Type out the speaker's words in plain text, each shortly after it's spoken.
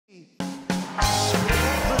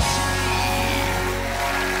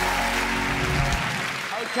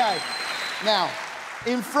OK. Now,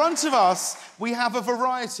 in front of us, we have a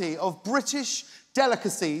variety of British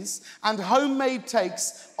delicacies and homemade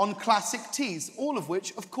takes on classic teas, all of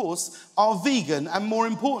which, of course, are vegan, and more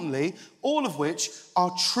importantly, all of which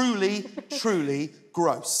are truly, truly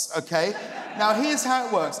gross, OK? Now, here's how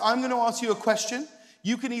it works. I'm going to ask you a question.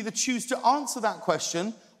 You can either choose to answer that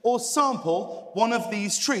question or sample one of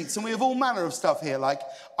these treats. And we have all manner of stuff here, like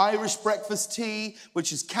Irish breakfast tea,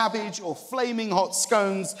 which is cabbage, or flaming hot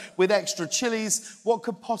scones with extra chilies. What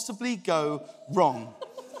could possibly go wrong?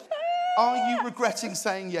 Are you regretting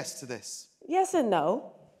saying yes to this? Yes and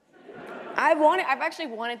no. I've actually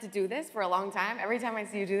wanted to do this for a long time. Every time I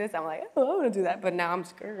see you do this, I'm like, oh, I want to do that, but now I'm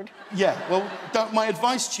scared. Yeah, well, my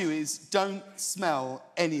advice to you is don't smell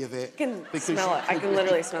any of it. I can smell it. I can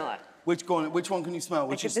literally smell it. Which one can you smell?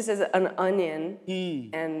 This is an onion,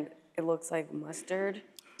 and it looks like mustard.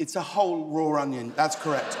 It's a whole raw onion, that's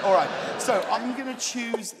correct. All right, so I'm gonna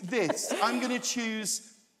choose this. I'm gonna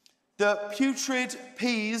choose the putrid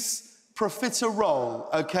peas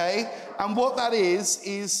profiterole, okay? And what that is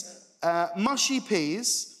mushy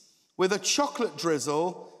peas with a chocolate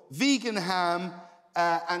drizzle, vegan ham,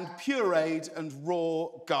 and pureed and raw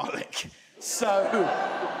garlic. So,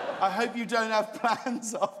 I hope you don't have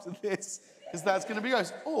plans after this, because that's going to be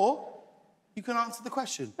gross. Or you can answer the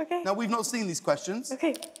question. Okay. Now, we've not seen these questions.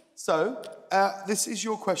 Okay. So, this is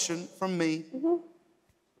your question from me.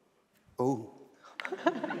 Oh.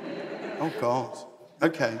 Oh, God.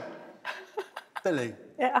 Okay. Billie.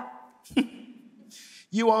 Yeah.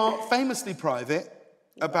 You are famously private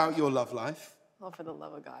about your love life. Oh, for the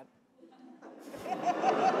love of God.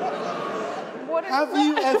 Have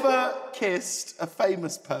you ever kissed a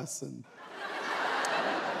famous person?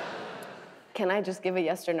 Can I just give a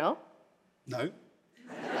yes or no? No.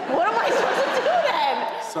 What am I supposed to do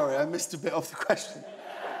then? Sorry, I missed a bit of the question.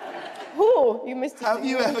 Who? You missed it. Have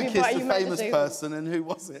you ever kissed a famous person, and who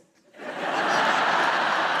was it?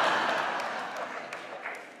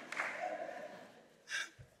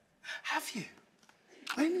 Have you?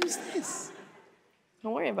 When was this?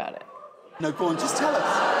 Don't worry about it. No, go on, just tell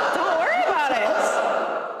us. Don't worry about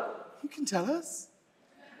it. You can tell us.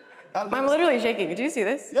 I'm literally shaking. Did you see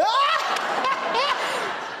this?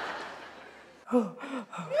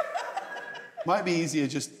 Might be easier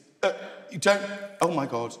just... you don't... Oh, my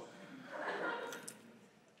God.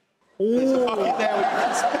 There's a bucket there where you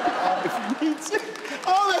can spit it out if you need to.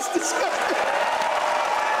 Oh, that's disgusting.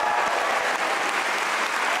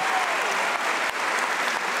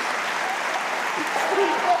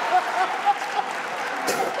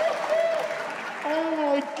 Oh,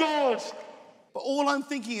 my God. But all I'm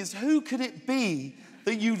thinking is, who could it be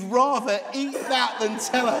that you'd rather eat that than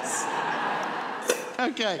tell us?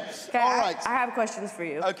 Okay, all right. I have questions for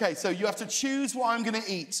you. Okay, so you have to choose what I'm going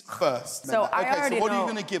to eat first. So I already know. So what are you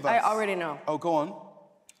going to give us? I already know. Oh, go on.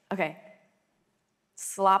 Okay.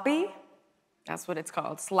 Sloppy, that's what it's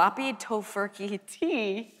called. Sloppy tofurkey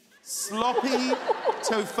tea. Sloppy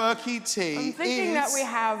tofurkey tea. I'm thinking that we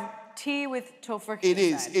have tea with tofurkey It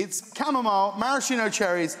inside. is. It's chamomile, maraschino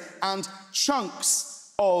cherries, and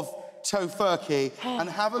chunks of tofurkey. And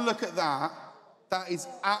have a look at that. That is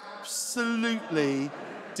absolutely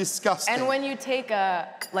disgusting. And when you take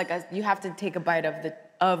you have to take a bite of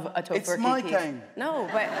a tofurkey It's my piece. game. No,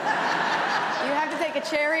 but you have to take a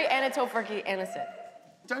cherry and a tofurkey and a sip.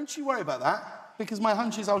 Don't you worry about that, because my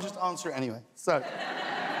hunch is I'll just answer it anyway. So,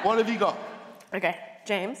 what have you got? Okay,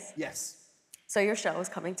 James. Yes. So your show is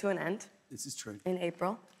coming to an end. This is true. In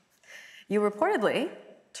April. You reportedly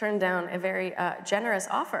turned down a very generous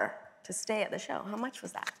offer to stay at the show. How much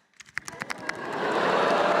was that?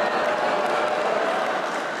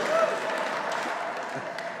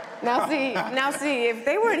 Now see, if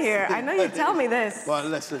they weren't here, I know you'd tell me this. Well,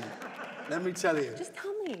 listen, let me tell you. Just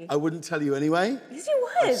tell me. I wouldn't tell you anyway. Yes, you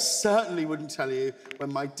would. I certainly wouldn't tell you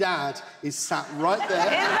when my dad is sat right there.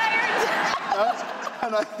 Is that your dad?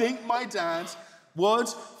 And I think my dad would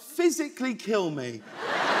physically kill me.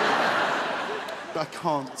 I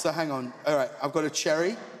can't, so hang on. All right, I've got a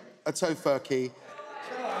cherry, a tofurkey.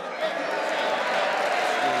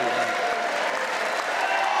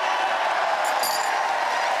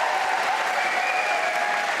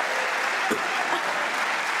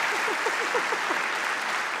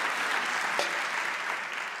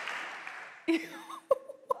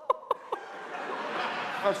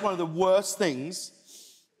 That's one of the worst things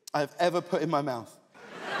I've ever put in my mouth.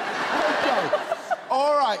 Okay.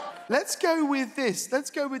 All right, let's go with this. Let's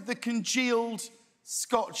go with the congealed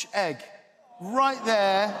Scotch egg. Right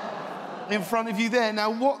there, in front of you there. Now,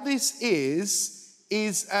 what this is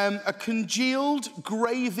a congealed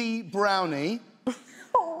gravy brownie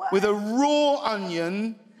with a raw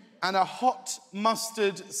onion and a hot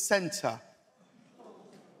mustard centre.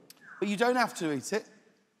 But you don't have to eat it.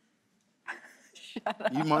 Shut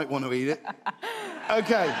up. You might want to eat it.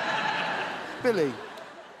 Okay. Billie,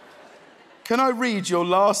 can I read your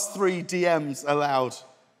last 3 DMs aloud?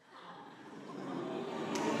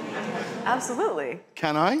 Absolutely.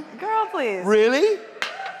 Can I? Girl, please. Really?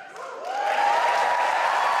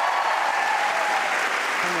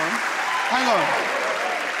 Hang on.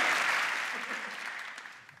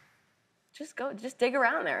 Just dig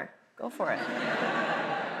around there. Go for it.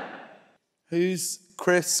 Who's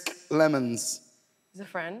Chris Lemons? He's a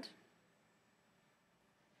friend.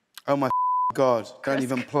 Oh my God, don't Chris.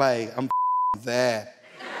 even play. I'm there.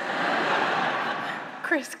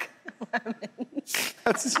 Chris Lemons.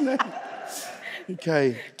 That's his name.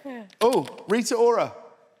 Okay. Oh, Rita Ora.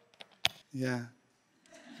 Yeah.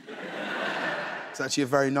 It's actually a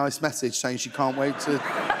very nice message saying she can't wait to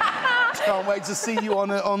see you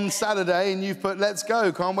on Saturday, and you've put, let's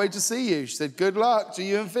go, can't wait to see you. She said, good luck to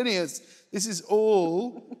you and Phineas. This is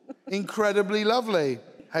all incredibly lovely.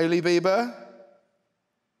 Hailey Bieber.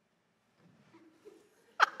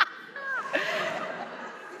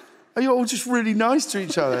 Are you all just really nice to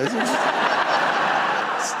each other?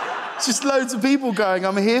 It's just loads of people going,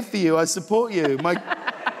 I'm here for you, I support you.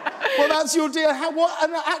 Well, that's your deal.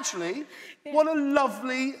 And actually, what a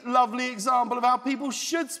lovely, lovely example of how people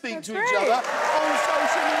should speak to each other on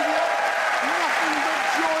social media. Nothing but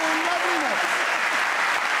joy and loveliness.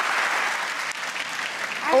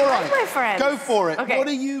 All right, my friends. go for it. Okay. What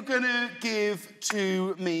are you going to give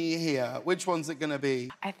to me here? Which one's it going to be?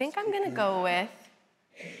 I think I'm going to go with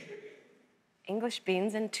English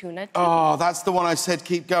beans and tuna tea. Oh, that's the one I said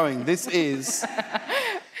keep going. This is...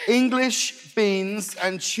 English beans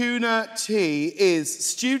and tuna tea is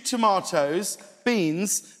stewed tomatoes,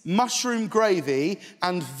 beans, mushroom gravy,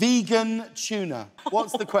 and vegan tuna.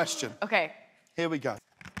 What's the question? Okay. Here we go.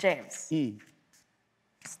 James,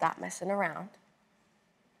 stop messing around.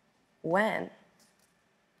 When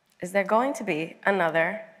is there going to be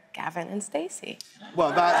another Gavin and Stacey?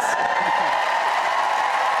 Well, that's...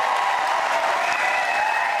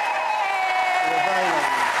 You're very lovely.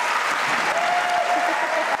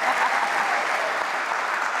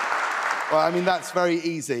 Well, I mean, that's very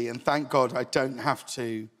easy, and thank God I don't have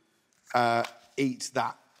to eat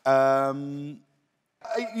that.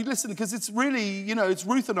 You listen, because it's really, you know, it's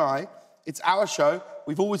Ruth and I. It's our show.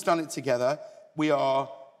 We've always done it together. We are...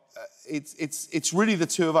 It's really the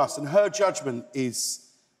two of us, and her judgment is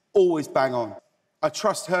always bang on. I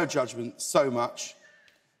trust her judgment so much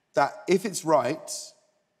that if it's right,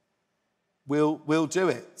 we'll do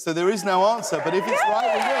it. So there is no answer, but if it's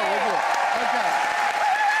right, we will. We'll do it.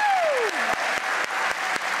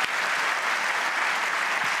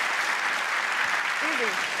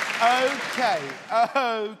 Okay.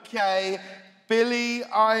 Okay. Billie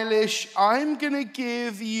Eilish, I'm gonna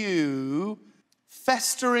give you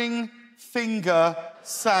festering finger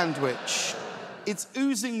sandwich. It's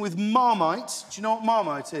oozing with Marmite. Do you know what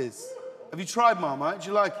Marmite is? Have you tried Marmite? Do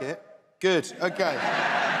you like it? Good, okay.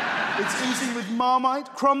 It's oozing with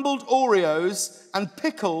Marmite, crumbled Oreos, and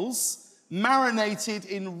pickles marinated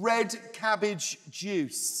in red cabbage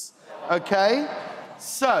juice. Okay?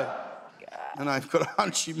 So, and I've got a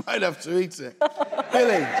hunch you might have to eat it.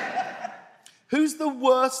 Billie, who's the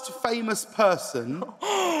worst famous person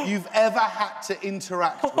you've ever had to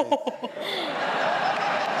interact with?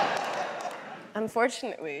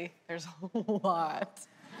 Unfortunately, there's a lot.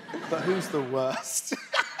 But who's the worst?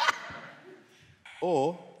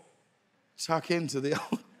 Or tuck into the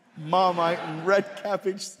old Marmite and red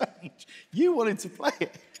cabbage sandwich. You wanted to play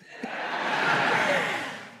it.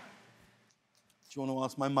 Do you want to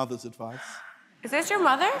ask my mother's advice? Is this your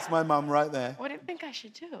mother? It's my mum right there. What do you think I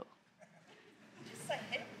should do? Just say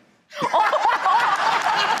him.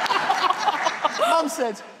 Mum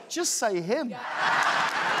said, just say him.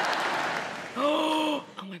 Oh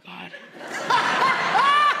my God.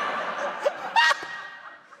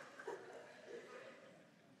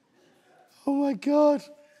 Oh my God.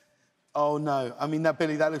 Oh no. I mean,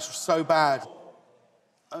 Billie, that looks so bad.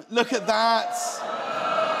 Look at that.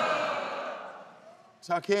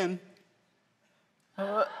 Tuck in.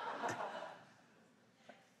 Go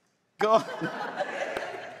on.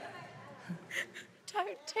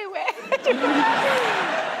 Don't do it.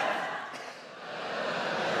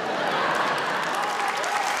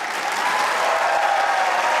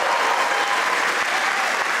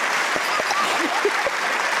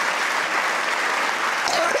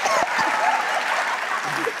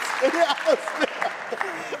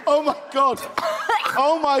 Oh my God.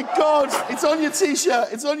 Oh my God. It's on your t-shirt.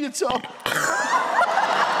 It's on your top.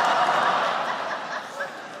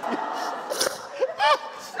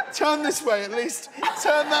 Turn this way, at least.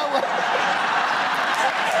 Turn that way.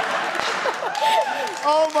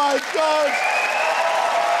 Oh, my God.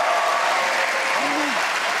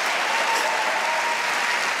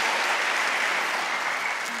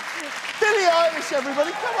 Billie Eilish,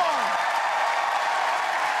 everybody, come on.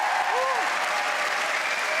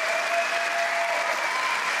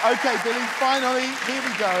 OK, Billie, finally, here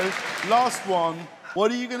we go. Last one.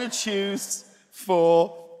 What are you going to choose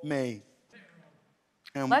for me?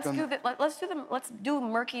 Let's do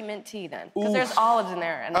murky mint tea then, because there's olives in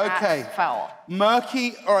there, and that's foul.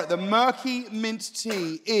 Murky. All right, the murky mint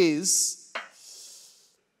tea is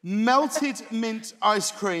melted mint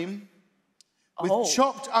ice cream with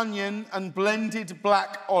chopped onion and blended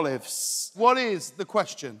black olives. What is the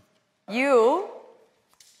question? You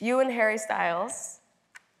and Harry Styles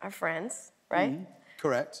are friends, right?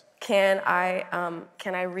 Correct. Can I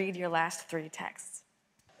read your last 3 texts?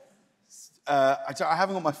 I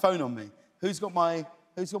haven't got my phone on me. Who's got my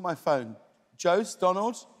phone? Jose,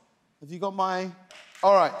 Donald? Have you got my...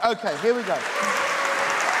 All right, OK, here we go.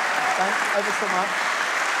 Thanks ever so much.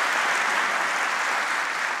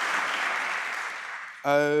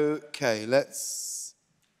 OK, let's...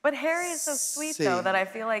 But Harry is so sweet, though, that I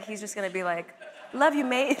feel like he's just going to be like, love you,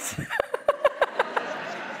 mate.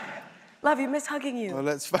 Love you, miss hugging you. Well,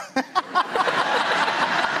 let's...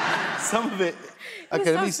 Some of it... He's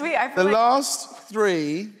OK, so sweet. I feel the last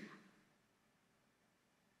 3...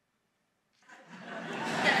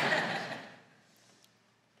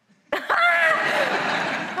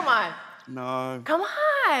 Come on. No. Come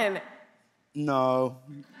on. No.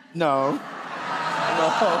 No. No.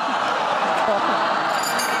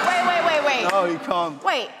 Wait. No, you can't.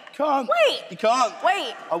 Wait. Can't. Wait. You can't.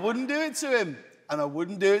 Wait. I wouldn't do it to him, and I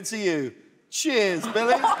wouldn't do it to you. Cheers,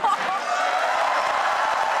 Billie.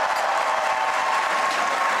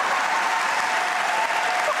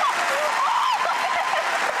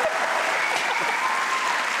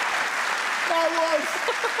 That was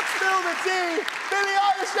Spill the Tea. Billie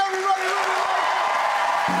Eilish, everybody, really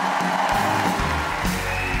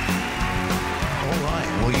All right,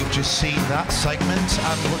 well, you've just seen that segment,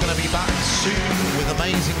 and we're going to be back soon with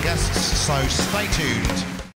amazing guests, so stay tuned.